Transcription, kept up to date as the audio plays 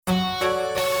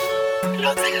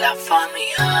Los de la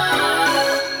Famia,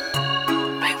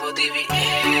 Bebo TVL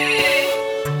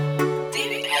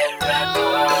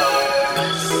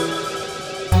Records.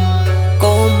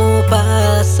 ¿Cómo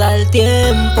pasa el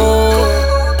tiempo?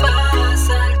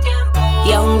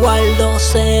 Y aún guardo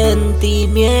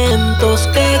sentimientos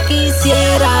que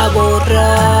quisiera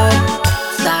borrar,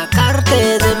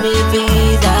 sacarte de mi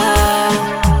vida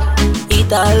y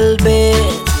tal vez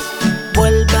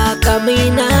vuelva a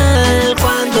caminar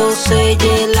cuando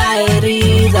selle la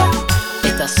herida.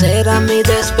 Esta será mi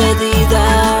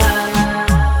despedida,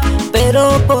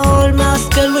 pero por más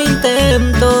que lo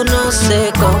intento no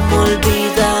sé cómo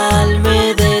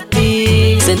olvidarme de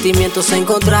ti. Sentimientos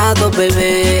encontrados,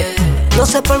 bebé, no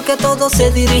sé por qué todo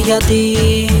se dirige a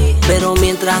ti, pero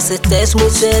mientras estés muy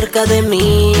cerca de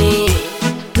mí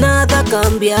nada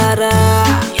cambiará.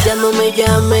 Ya no me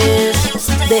llames,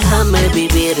 déjame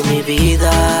vivir mi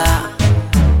vida.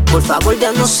 Por favor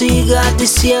ya no sigas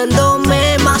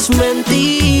diciéndome más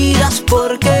mentiras,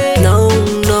 porque no,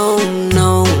 no,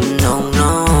 no, no,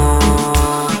 no,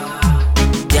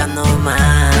 ya no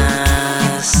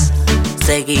más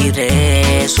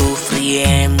seguiré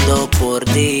sufriendo por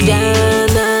ti. Ya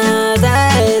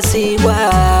nada es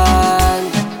igual,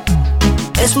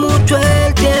 es mucho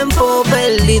el tiempo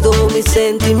perdido, mis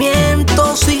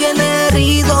sentimientos siguen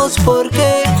heridos,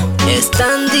 porque es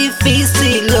tan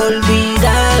difícil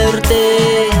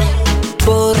olvidarte,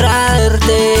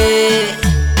 borrarte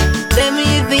de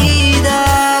mi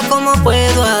vida. ¿Cómo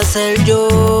puedo hacer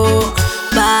yo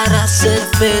para ser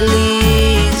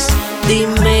feliz?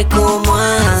 Dime cómo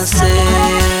hacer,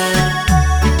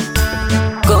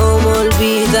 cómo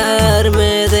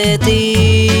olvidarme de ti.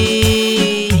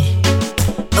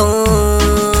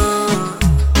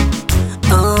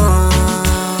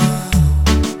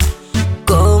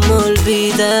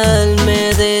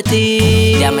 Olvidarme de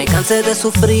ti. Ya me cansé de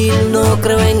sufrir, no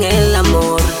creo en el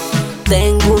amor.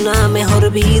 Tengo una mejor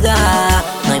vida,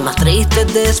 no hay más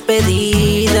tristes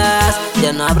despedidas,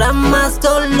 ya no habrá más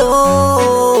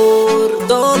dolor.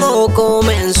 Todo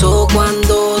comenzó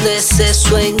cuando de ese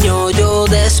sueño yo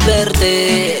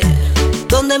desperté,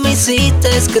 donde me hiciste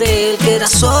creer que era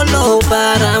solo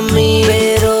para mí.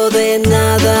 Pero de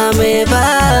nada me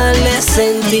vale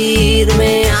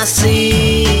sentirme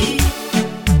así,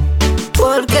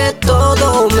 porque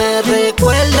todo me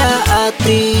recuerda a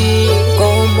ti.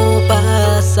 Cómo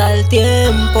pasa el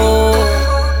tiempo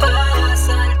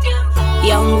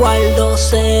y aún guardo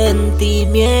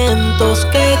sentimientos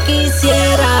que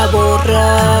quisiera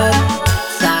borrar,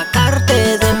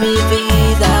 sacarte de mi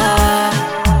vida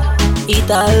y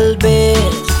tal vez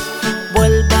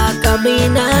vuelva a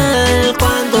caminar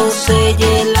cuando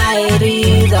selle la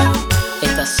herida.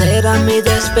 Esta será mi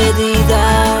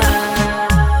despedida,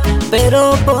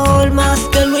 pero por más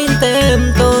que lo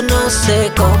intento no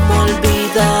sé cómo olvidar.